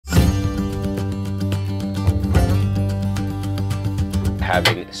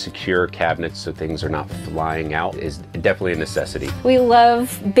having secure cabinets so things are not flying out is definitely a necessity. We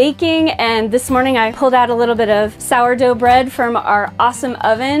love baking, and this morning I pulled out a little bit of sourdough bread from our awesome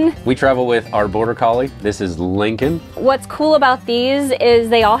oven. We travel with our Border Collie. This is Lincoln. What's cool about these is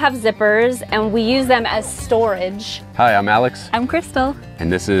they all have zippers and we use them as storage. Hi, I'm Alex. I'm Crystal. And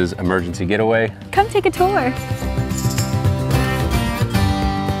this is Emergency Getaway. Come take a tour.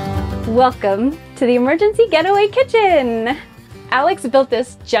 Welcome to the Emergency Getaway Kitchen. Alex built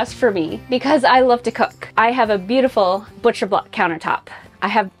this just for me because I love to cook. I have a beautiful butcher block countertop. I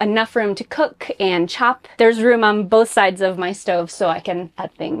have enough room to cook and chop. There's room on both sides of my stove so I can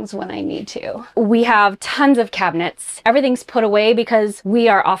add things when I need to. We have tons of cabinets. Everything's put away because we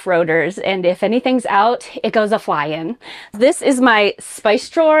are off-roaders, and if anything's out, it goes a fly-in. This is my spice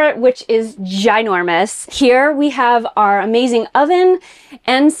drawer, which is ginormous. Here we have our amazing oven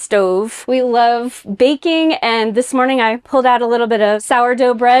and stove. We love baking, and this morning I pulled out a little bit of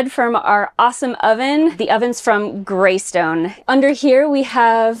sourdough bread from our awesome oven. The oven's from Greystone. Under here we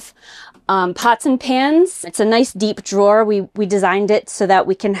have pots and pans. It's a nice deep drawer. We designed it so that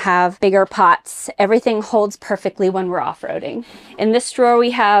we can have bigger pots. Everything holds perfectly when we're off-roading. In this drawer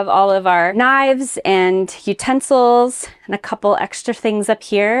we have all of our knives and utensils and a couple extra things up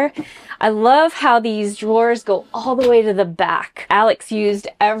here. I love how these drawers go all the way to the back. Alex used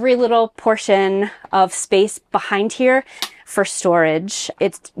every little portion of space behind here for storage.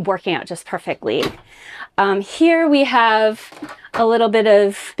 It's working out just perfectly. Here we have a little bit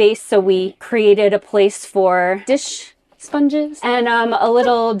of space, so we created a place for dish sponges and a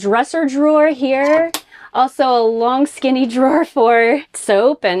little dresser drawer here. Also a long skinny drawer for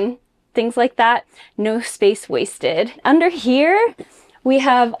soap and things like that. No space wasted. Under here we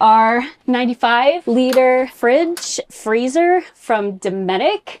have our 95-liter fridge freezer from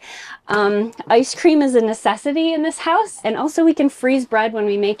Dometic. Ice cream is a necessity in this house, and also we can freeze bread when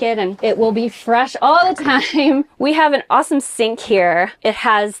we make it and it will be fresh all the time. We have an awesome sink here. It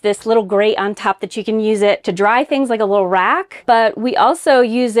has this little grate on top that you can use it to dry things like a little rack, but we also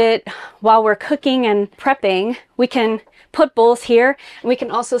use it while we're cooking and prepping. We can put bowls here, and we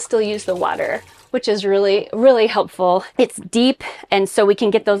can also still use the water, which is really, really helpful. It's deep, and so we can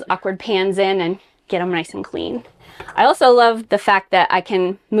get those awkward pans in and get them nice and clean. I also love the fact that I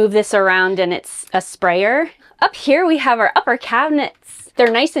can move this around and it's a sprayer. Up here we have our upper cabinets.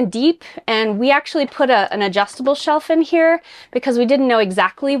 They're nice and deep, and we actually put an adjustable shelf in here because we didn't know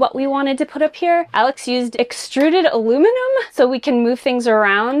exactly what we wanted to put up here. Alex used extruded aluminum so we can move things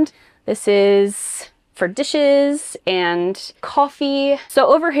around. This is for dishes and coffee. So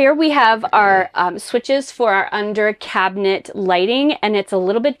over here we have our switches for our under cabinet lighting, and it's a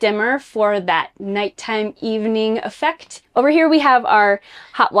little bit dimmer for that nighttime evening effect. Over here we have our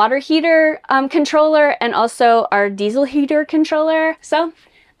hot water heater controller and also our diesel heater controller. So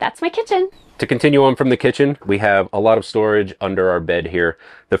that's my kitchen. To continue on from the kitchen, we have a lot of storage under our bed here.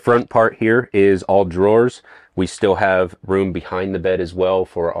 The front part here is all drawers. We still have room behind the bed as well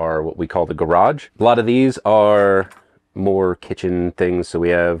for our, what we call the garage. A lot of these are more kitchen things. So we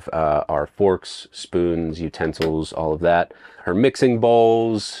have our forks, spoons, utensils, all of that. Our mixing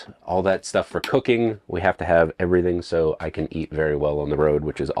bowls, all that stuff for cooking. We have to have everything so I can eat very well on the road,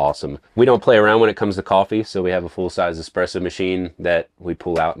 which is awesome. We don't play around when it comes to coffee, so we have a full-size espresso machine that we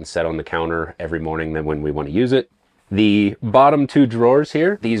pull out and set on the counter every morning then when we want to use it. The bottom two drawers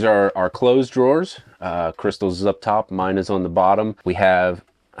here, these are our clothes drawers. Crystal's is up top, mine is on the bottom. We have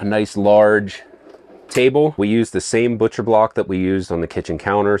a nice large table. We use the same butcher block that we used on the kitchen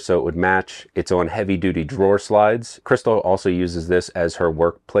counter so it would match. It's on heavy duty drawer slides. Crystal also uses this as her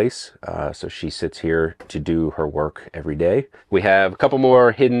workplace, so she sits here to do her work every day. We have a couple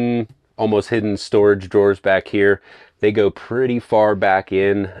more hidden, almost hidden storage drawers back here. They go pretty far back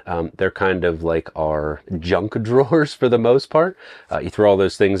in. They're kind of like our junk drawers for the most part. You throw all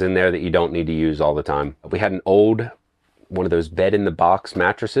those things in there that you don't need to use all the time. We had an old one of those bed-in-the-box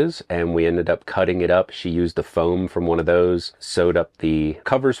mattresses, and we ended up cutting it up. She used the foam from one of those, sewed up the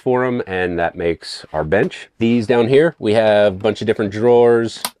covers for them, and that makes our bench. These down here, we have a bunch of different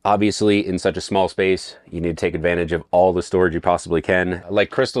drawers. Obviously, in such a small space, you need to take advantage of all the storage you possibly can. Like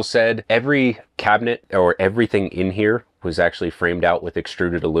Crystal said, every cabinet or everything in here was actually framed out with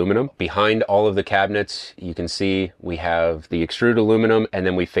extruded aluminum. Behind all of the cabinets, you can see we have the extruded aluminum, and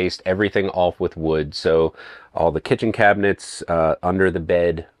then we faced everything off with wood. So all the kitchen cabinets, under the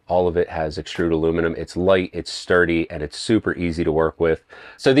bed, all of it has extruded aluminum. It's light, it's sturdy, and it's super easy to work with.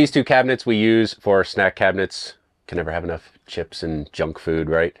 So these two cabinets we use for our snack cabinets. Can never have enough chips and junk food,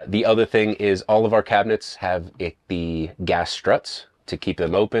 right? The other thing is all of our cabinets have the gas struts to keep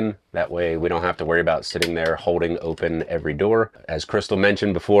them open. That way we don't have to worry about sitting there holding open every door. As Crystal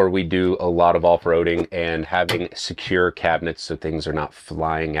mentioned before, we do a lot of off-roading, and having secure cabinets so things are not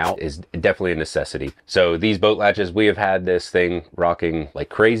flying out is definitely a necessity. So these boat latches, we have had this thing rocking like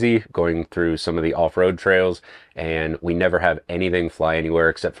crazy going through some of the off-road trails, and we never have anything fly anywhere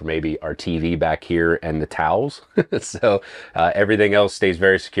except for maybe our TV back here and the towels. So everything else stays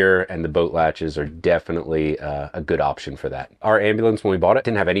very secure, and the boat latches are definitely a good option for that. Our ambulance, when we bought it,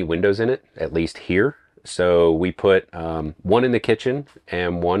 didn't have any windows in it, at least here. So we put one in the kitchen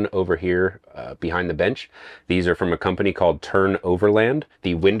and one over here behind the bench. These are from a company called Turn Overland.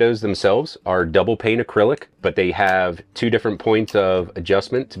 The windows themselves are double pane acrylic, but they have 2 different points of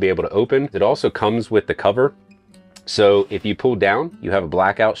adjustment to be able to open. It also comes with the cover. So if you pull down, you have a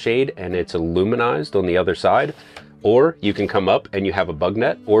blackout shade and it's illuminized on the other side, or you can come up and you have a bug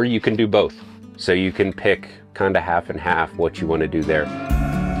net, or you can do both. So you can pick kind of half and half what you want to do there.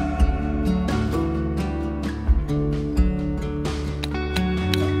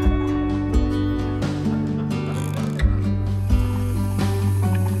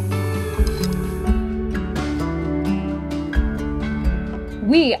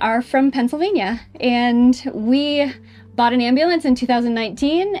 We are from Pennsylvania, and we bought an ambulance in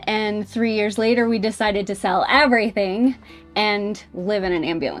 2019, and 3 years later we decided to sell everything and live in an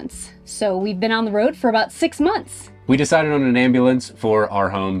ambulance. So we've been on the road for about 6 months. We decided on an ambulance for our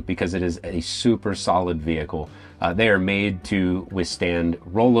home because it is a super solid vehicle. They are made to withstand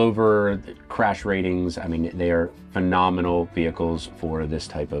rollover, crash ratings. I mean, they are phenomenal vehicles for this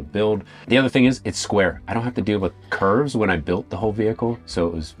type of build. The other thing is it's square. I don't have to deal with curves when I built the whole vehicle. So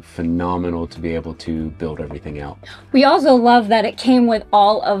it was phenomenal to be able to build everything out. We also love that it came with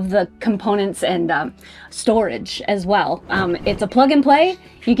all of the components and storage as well. It's a plug and play.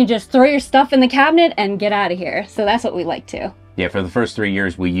 You can just throw your stuff in the cabinet and get out of here. So that's what we like too. Yeah, for the first 3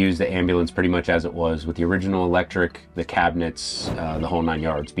 years, we used the ambulance pretty much as it was, with the original electric, the cabinets, the whole 9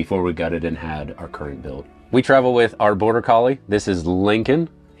 yards, before we gutted and had our current build. We travel with our Border Collie. This is Lincoln.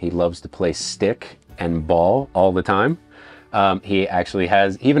 He loves to play stick and ball all the time. He actually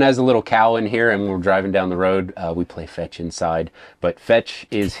even has a little cow in here, and when we're driving down the road, we play fetch inside. But fetch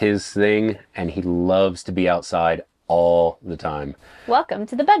is his thing, and he loves to be outside all the time. Welcome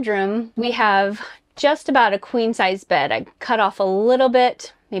to the bedroom. We have just about a queen size bed. I cut off a little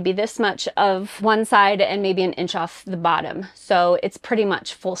bit, maybe this much of one side and maybe an inch off the bottom. So it's pretty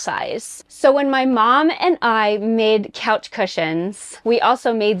much full size. So when my mom and I made couch cushions, we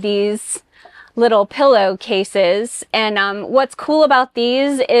also made these little pillow cases. And what's cool about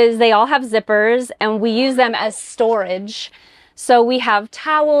these is they all have zippers, and we use them as storage. So we have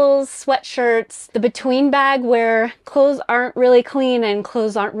towels, sweatshirts, the between bag where clothes aren't really clean and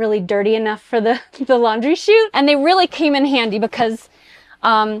clothes aren't really dirty enough for the laundry chute. And they really came in handy because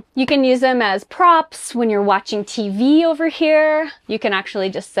you can use them as props when you're watching TV over here. You can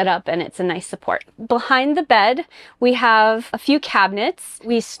actually just sit up and it's a nice support. Behind the bed, we have a few cabinets.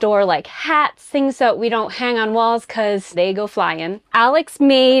 We store like hats, things that we don't hang on walls because they go flying. Alex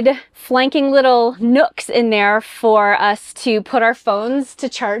made flanking little nooks in there for us to put our phones to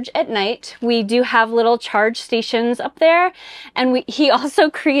charge at night. We do have little charge stations up there, and he also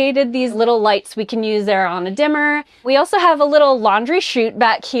created these little lights we can use there on a dimmer. We also have a little laundry chute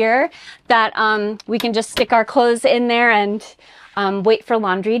back here that we can just stick our clothes in there and wait for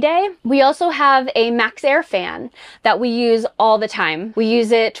laundry day. We also have a max air fan that we use all the time. We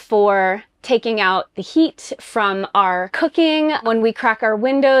use it for taking out the heat from our cooking. When we crack our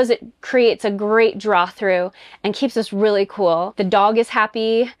windows, it creates a great draw through and keeps us really cool. The dog is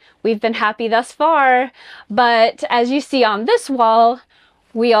happy. We've been happy thus far, but as you see on this wall,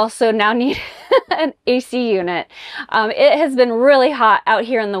 we also now need an AC unit. It has been really hot out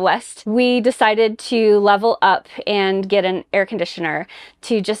here in the West. We decided to level up and get an air conditioner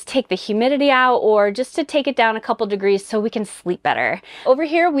to just take the humidity out, or just to take it down a couple degrees so we can sleep better. Over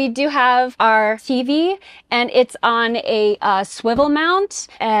here we do have our TV, and it's on a swivel mount,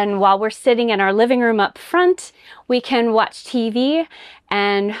 and while we're sitting in our living room up front, we can watch TV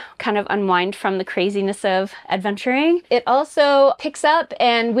and kind of unwind from the craziness of adventuring. It also picks up,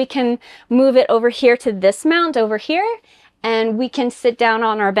 and we can move it over here to this mount over here, and we can sit down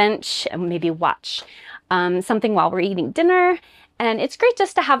on our bench and maybe watch something while we're eating dinner. And it's great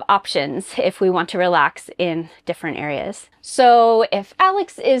just to have options if we want to relax in different areas. So if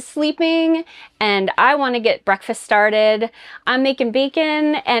Alex is sleeping and I want to get breakfast started, I'm making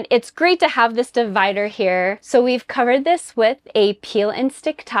bacon, and it's great to have this divider here. So we've covered this with a peel and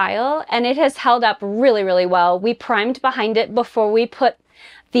stick tile, and it has held up really, really well. We primed behind it before we put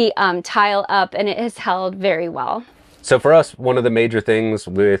the tile up, and it has held very well. So for us, one of the major things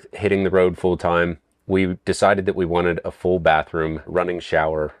with hitting the road full time, we decided that we wanted a full bathroom, running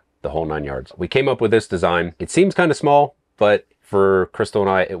shower, the whole 9 yards. We came up with this design. It seems kind of small, but for Crystal and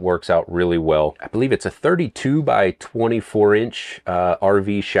I, it works out really well. I believe it's a 32 by 24 inch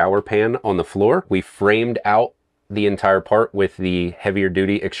RV shower pan on the floor. We framed out the entire part with the heavier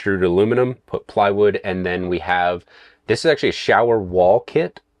duty extruded aluminum, put plywood, and then we have, this is actually a shower wall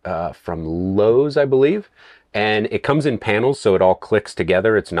kit from Lowe's, I believe. And it comes in panels, so it all clicks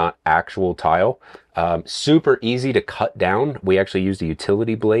together. It's not actual tile. Super easy to cut down. We actually used a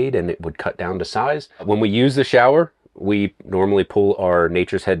utility blade and it would cut down to size. When we use the shower, we normally pull our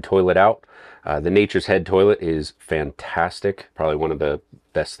Nature's Head toilet out. The Nature's Head toilet is fantastic. Probably one of the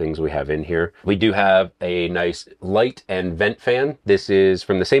best things we have in here. We do have a nice light and vent fan. This is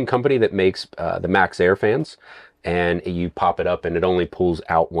from the same company that makes the Max Air fans. And you pop it up and it only pulls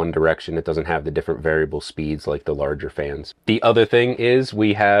out one direction. It doesn't have the different variable speeds like the larger fans. The other thing is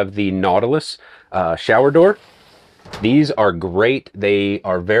we have the Nautilus shower door. These are great. They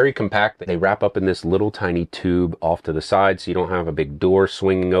are very compact. They wrap up in this little tiny tube off to the side, so you don't have a big door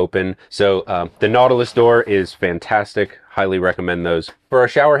swinging open. So the Nautilus door is fantastic. Highly recommend those. For our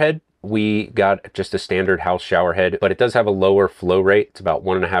shower head, we got just a standard house shower head, but it does have a lower flow rate. It's about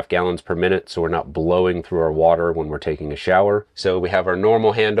 1.5 gallons per minute, so we're not blowing through our water when we're taking a shower. So we have our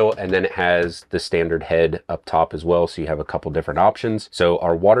normal handle, and then it has the standard head up top as well, so you have a couple different options. So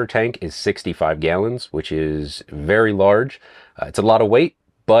our water tank is 65 gallons, which is very large. It's a lot of weight,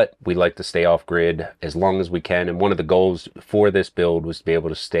 but we like to stay off grid as long as we can. And one of the goals for this build was to be able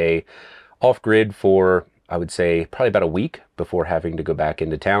to stay off grid for, I would say, probably about a week before having to go back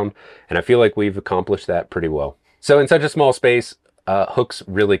into town. And I feel like we've accomplished that pretty well. So in such a small space, hooks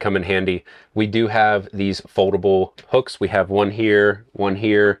really come in handy. We do have these foldable hooks. We have one here, one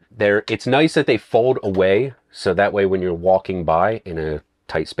here. It's nice that they fold away, so that way when you're walking by in a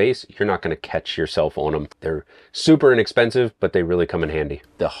tight space, you're not going to catch yourself on them. They're super inexpensive, but they really come in handy.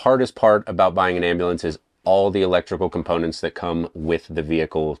 The hardest part about buying an ambulance is all the electrical components that come with the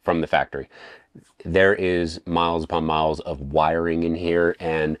vehicle from the factory. There is miles upon miles of wiring in here,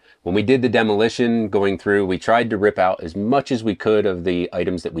 and when we did the demolition going through, we tried to rip out as much as we could of the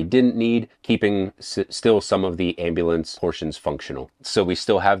items that we didn't need, keeping still some of the ambulance portions functional. So we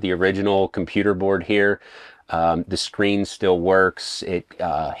still have the original computer board here. The screen still works. It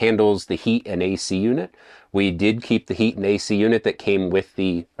handles the heat and AC unit. We did keep the heat and AC unit that came with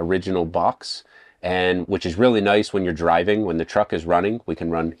the original box, and which is really nice when you're driving. When the truck is running, we can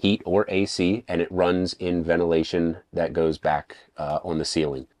run heat or AC, and it runs in ventilation that goes back on the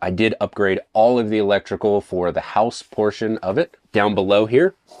ceiling. I did upgrade all of the electrical for the house portion of it. Down below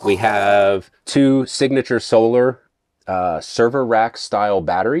here, we have 2 Signature Solar server rack style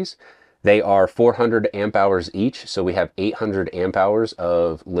batteries. They are 400 amp hours each, so we have 800 amp hours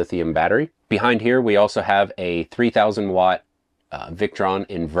of lithium battery. Behind here, we also have a 3000 watt Victron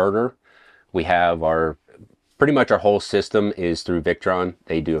inverter. We have pretty much our whole system is through Victron.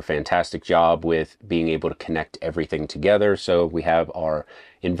 They do a fantastic job with being able to connect everything together. So we have our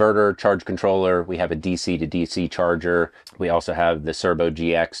inverter, charge controller, we have a DC to DC charger. We also have the Serbo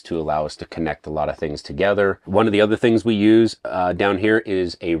GX to allow us to connect a lot of things together. One of the other things we use down here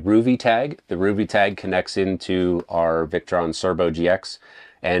is a Ruvi tag. The Ruvi tag connects into our Victron Serbo GX,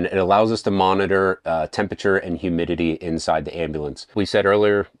 and it allows us to monitor temperature and humidity inside the ambulance. We said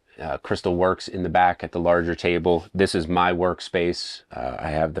earlier, Crystal works in the back at the larger table. This is my workspace. I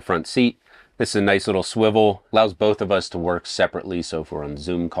have the front seat. This is a nice little swivel. Allows both of us to work separately, so if we're on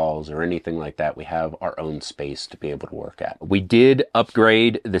Zoom calls or anything like that, we have our own space to be able to work at. We did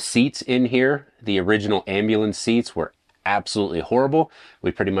upgrade the seats in here. The original ambulance seats were absolutely horrible.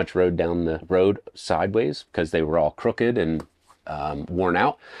 We pretty much rode down the road sideways because they were all crooked and worn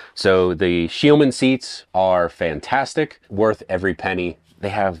out. So the Scheelman seats are fantastic, worth every penny. They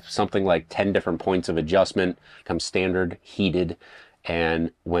have something like 10 different points of adjustment, come standard, heated,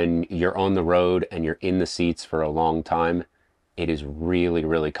 and when you're on the road and you're in the seats for a long time, it is really,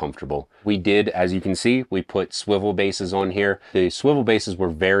 really comfortable. We did, as you can see, we put swivel bases on here. The swivel bases were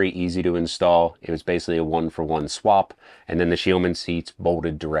very easy to install. It was basically a 1-for-1 swap, and then the Scheelman seats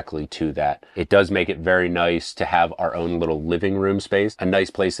bolted directly to that. It does make it very nice to have our own little living room space, a nice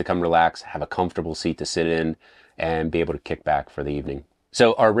place to come relax, have a comfortable seat to sit in, and be able to kick back for the evening.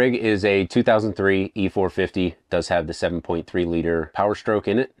 So our rig is a 2003 E450, does have the 7.3 liter Power Stroke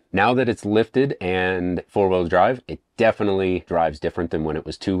in it. Now that it's lifted and 4-wheel drive, it definitely drives different than when it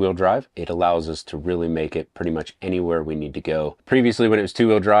was 2-wheel drive. It allows us to really make it pretty much anywhere we need to go. Previously, when it was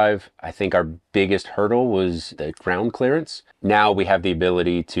 2-wheel drive, I think our biggest hurdle was the ground clearance. Now we have the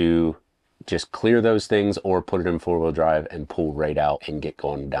ability to just clear those things or put it in four-wheel drive and pull right out and get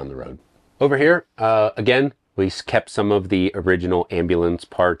going down the road. Over here, again, we kept some of the original ambulance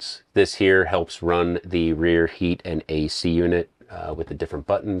parts. This here helps run the rear heat and AC unit with the different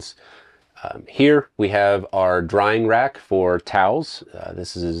buttons. Here we have our drying rack for towels.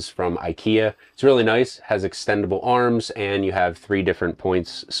 This is from IKEA. It's really nice, has extendable arms, and you have 3 different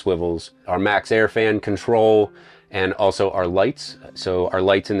points, swivels. Our max air fan control, and also our lights. So our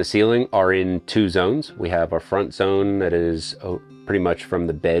lights in the ceiling are in 2 zones. We have our front zone that is pretty much from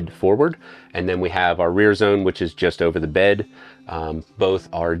the bed forward, and then we have our rear zone, which is just over the bed. Both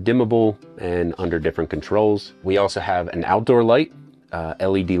are dimmable and under different controls. We also have an outdoor light,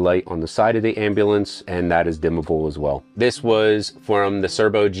 LED light on the side of the ambulance, and that is dimmable as well. This was from the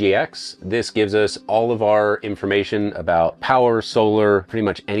Serbo GX. This gives us all of our information about power, solar, pretty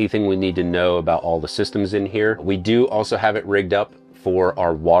much anything we need to know about all the systems in here. We do also have it rigged up for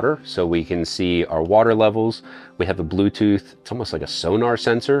our water, so we can see our water levels. We have a Bluetooth, it's almost like a sonar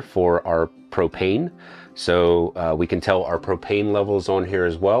sensor for our propane. So we can tell our propane levels on here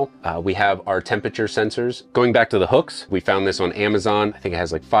as well. We have our temperature sensors. Going back to the hooks, we found this on Amazon. I think it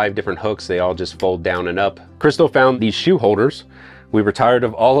has like 5 different hooks. They all just fold down and up. Crystal found these shoe holders. We were tired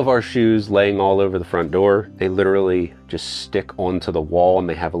of all of our shoes laying all over the front door. They literally just stick onto the wall, and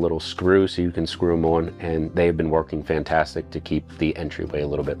they have a little screw so you can screw them on, and they've been working fantastic to keep the entryway a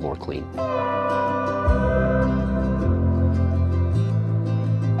little bit more clean.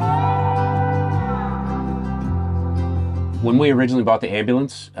 When we originally bought the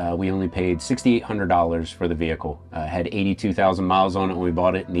ambulance, we only paid $6,800 for the vehicle. Had 82,000 miles on it when we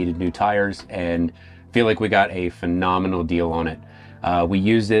bought it, needed new tires, and feel like we got a phenomenal deal on it. We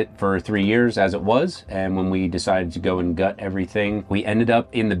used it for 3 years as it was, and when we decided to go and gut everything, we ended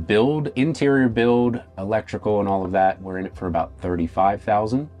up in the build, interior build, electrical and all of that, we're in it for about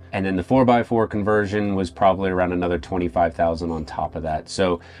 $35,000. And then the 4x4 conversion was probably around another $25,000 on top of that.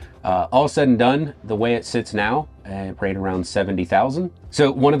 So all said and done, the way it sits now, right around $70,000.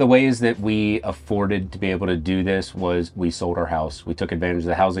 So one of the ways that we afforded to be able to do this was we sold our house. We took advantage of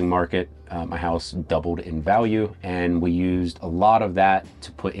the housing market. My house doubled in value, and we used a lot of that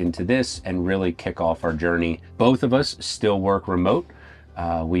to put into this and really kick off our journey. Both of us still work remote.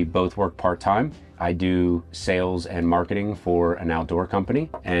 We both work part-time. I do sales and marketing for an outdoor company,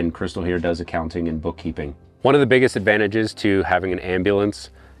 and Crystal here does accounting and bookkeeping. One of the biggest advantages to having an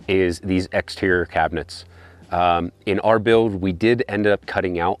ambulance is these exterior cabinets. In our build, we did end up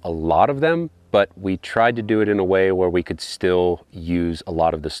cutting out a lot of them, but we tried to do it in a way where we could still use a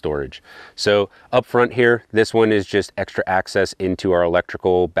lot of the storage. So up front here, this one is just extra access into our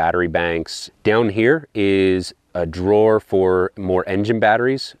electrical battery banks. Down here is a drawer for more engine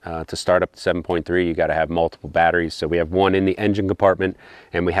batteries. To start up the 7.3, you gotta have multiple batteries. So we have one in the engine compartment,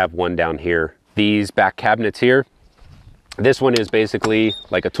 and we have one down here. These back cabinets here, this one is basically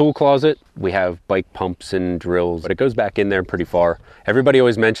like a tool closet. We have bike pumps and drills, but it goes back in there pretty far. Everybody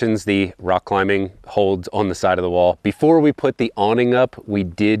always mentions the rock climbing holds on the side of the wall. Before we put the awning up, we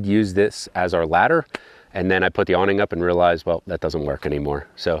did use this as our ladder. And then I put the awning up and realized, well, that doesn't work anymore.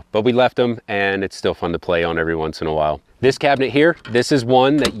 So, but we left them, and it's still fun to play on every once in a while. This cabinet here, this is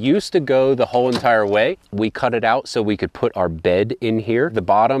one that used to go the whole entire way. We cut it out so we could put our bed in here. The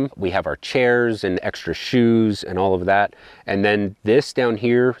bottom, we have our chairs and extra shoes and all of that. And then this down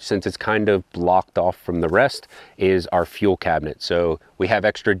here, since it's kind of blocked off from the rest, is our fuel cabinet. So we have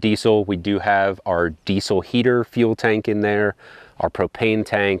extra diesel. We do have our diesel heater fuel tank in there. Our propane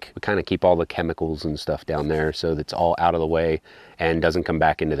tank, we kind of keep all the chemicals and stuff down there so that's all out of the way and doesn't come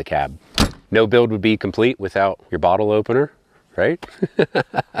back into the cab. No build would be complete without your bottle opener, right?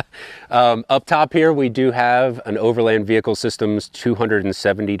 Up top here, we do have an Overland Vehicle Systems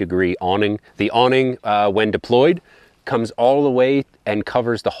 270-degree awning. The awning, when deployed, comes all the way and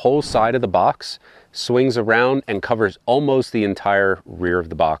covers the whole side of the box, swings around and covers almost the entire rear of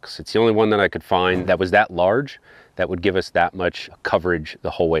the box. It's the only one that I could find that was that large that would give us that much coverage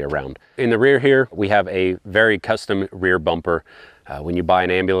the whole way around. In the rear here, we have a very custom rear bumper. When you buy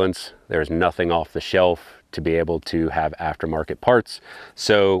an ambulance, there's nothing off the shelf to be able to have aftermarket parts.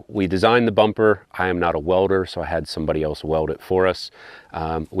 So we designed the bumper. I am not a welder, so I had somebody else weld it for us.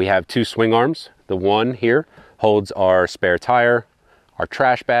 We have 2 swing arms. The one here holds our spare tire, our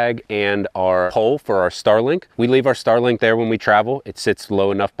trash bag, and our pole for our Starlink. We leave our Starlink there when we travel. It sits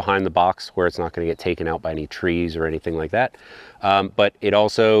low enough behind the box where it's not going to get taken out by any trees or anything like that. But it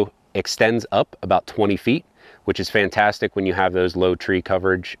also extends up about 20 feet, which is fantastic when you have those low tree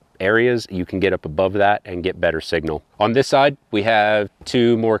coverage areas, you can get up above that and get better signal. On this side, we have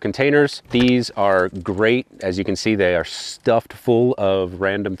 2 more containers. These are great. As you can see, they are stuffed full of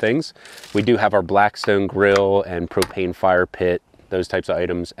random things. We do have our Blackstone grill and propane fire pit, those types of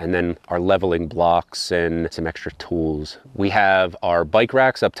items, and then our leveling blocks and some extra tools. We have our bike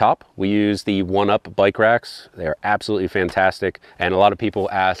racks up top. We use the 1UP bike racks. They are absolutely fantastic. And a lot of people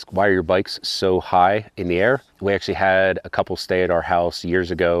ask, why are your bikes so high in the air? We actually had a couple stay at our house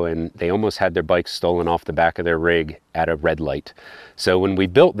years ago, and they almost had their bikes stolen off the back of their rig at a red light. So when we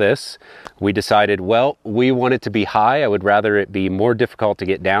built this, we decided, well, we want it to be high. I would rather it be more difficult to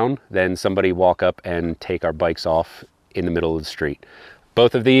get down than somebody walk up and take our bikes off in the middle of the street.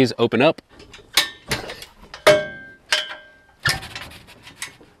 Both of these open up.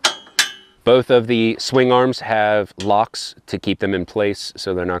 Both of the swing arms have locks to keep them in place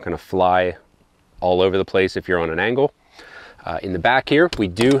so they're not going to fly all over the place if you're on an angle. In the back here, we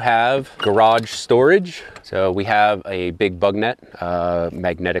do have garage storage. So we have a big bug net,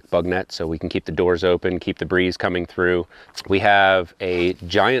 magnetic bug net, so we can keep the doors open, keep the breeze coming through. We have a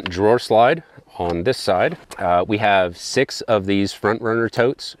giant drawer slide on this side. We have 6 of these front runner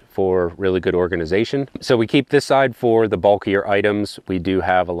totes for really good organization. So we keep this side for the bulkier items. We do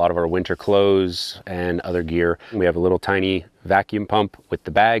have a lot of our winter clothes and other gear. We have a little tiny vacuum pump with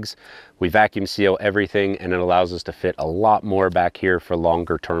the bags. We vacuum seal everything, and it allows us to fit a lot more back here for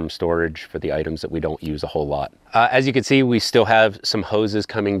longer term storage for the items that we don't use a whole lot. As you can see, we still have some hoses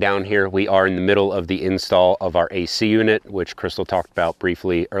coming down here. We are in the middle of the install of our AC unit, which Crystal talked about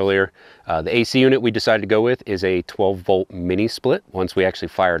briefly earlier. The AC unit we decided to go with is a 12-volt mini split. Once we actually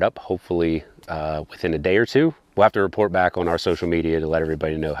fire it up, hopefully within a day or two, we'll have to report back on our social media to let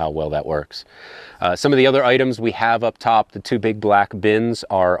everybody know how well that works. Some of the other items we have up top, the 2 big black bins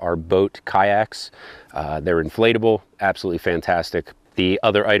are our boat kayaks. They're inflatable, absolutely fantastic. The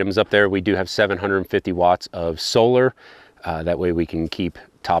other items up there, we do have 750 watts of solar. That way we can keep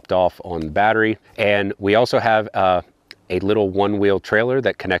topped off on the battery. And we also have a little 1-wheel trailer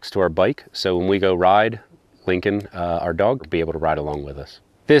that connects to our bike. So when we go ride, Lincoln, our dog, will be able to ride along with us.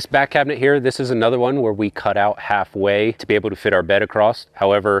 This back cabinet here, this is another one where we cut out halfway to be able to fit our bed across.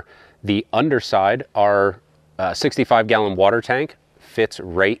 However, the underside, our 65-gallon water tank, fits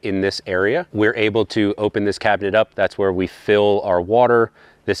right in this area. We're able to open this cabinet up. That's where we fill our water.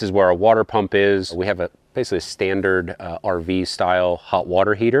 This is where our water pump is. We have basically a standard RV style hot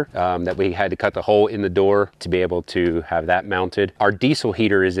water heater that we had to cut the hole in the door to be able to have that mounted. Our diesel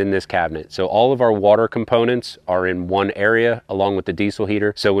heater is in this cabinet. So all of our water components are in one area along with the diesel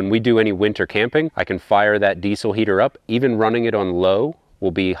heater. So when we do any winter camping, I can fire that diesel heater up. Even running it on low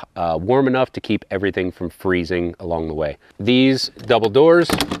will be warm enough to keep everything from freezing along the way. These double doors,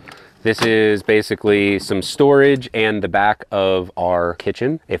 this is basically some storage and the back of our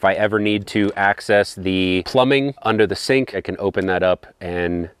kitchen. If I ever need to access the plumbing under the sink, I can open that up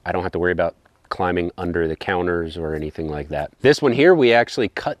and I don't have to worry about climbing under the counters or anything like that. This one here, we actually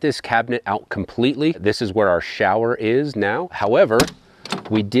cut this cabinet out completely. This is where our shower is now. However,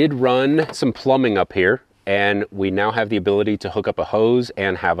 we did run some plumbing up here, and we now have the ability to hook up a hose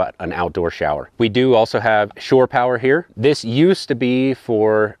and have an outdoor shower. We do also have shore power here. This used to be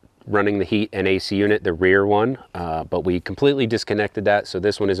for running the heat and AC unit, the rear one, but we completely disconnected that, so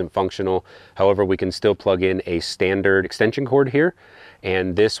this one isn't functional. However, we can still plug in a standard extension cord here,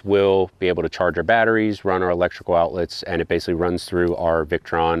 and this will be able to charge our batteries, run our electrical outlets, and it basically runs through our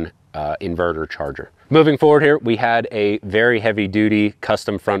Victron inverter charger. Moving forward here, we had a very heavy duty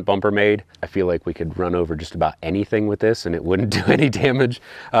custom front bumper made. I feel like we could run over just about anything with this and it wouldn't do any damage.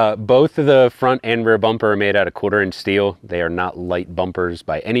 Both of the front and rear bumper are made out of 1/4-inch steel. They are not light bumpers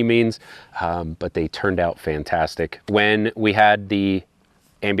by any means, but they turned out fantastic. When we had the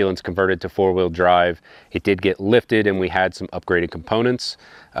ambulance converted to 4-wheel drive, it did get lifted and we had some upgraded components.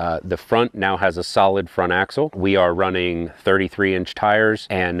 The front now has a solid front axle. We are running 33-inch tires,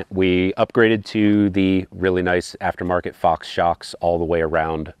 and we upgraded to the really nice aftermarket Fox shocks all the way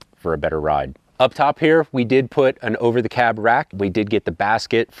around for a better ride. Up top here, we did put an over-the-cab rack. We did get the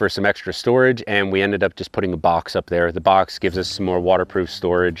basket for some extra storage, and we ended up just putting a box up there. The box gives us some more waterproof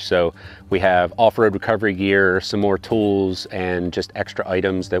storage, so we have off-road recovery gear, some more tools, and just extra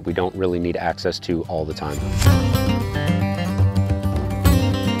items that we don't really need access to all the time.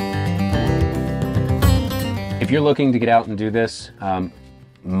 If you're looking to get out and do this,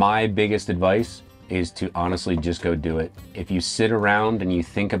 my biggest advice is to honestly just go do it. If you sit around and you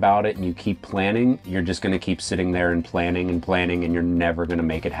think about it and you keep planning, you're just gonna keep sitting there and planning and you're never gonna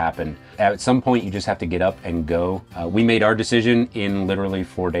make it happen. At some point, you just have to get up and go. We made our decision in literally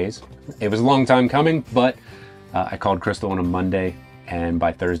 4 days. It was a long time coming, but I called Crystal on a Monday and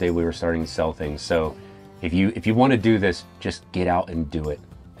by Thursday we were starting to sell things. So if you want to do this, just get out and do it.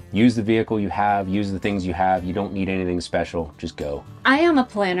 Use the vehicle you have, use the things you have. You don't need anything special, just go. I am a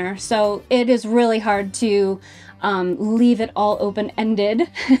planner, so it is really hard to leave it all open-ended.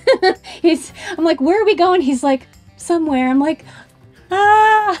 I'm like, where are we going? He's like, somewhere. I'm like,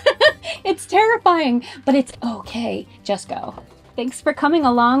 ah, it's terrifying, but it's okay. Just go. Thanks for coming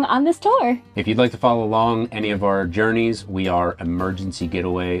along on this tour. If you'd like to follow along any of our journeys, we are Emergency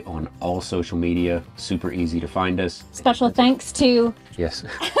Getaway on all social media. Super easy to find us. Special thanks to Yes.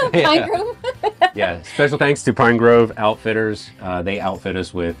 Pine Grove. Yeah, special thanks to Pine Grove Outfitters. They outfit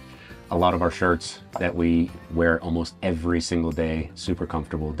us with a lot of our shirts that we wear almost every single day. Super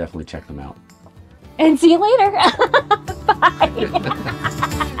comfortable. Definitely check them out. And see you later.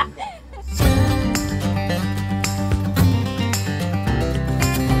 Bye.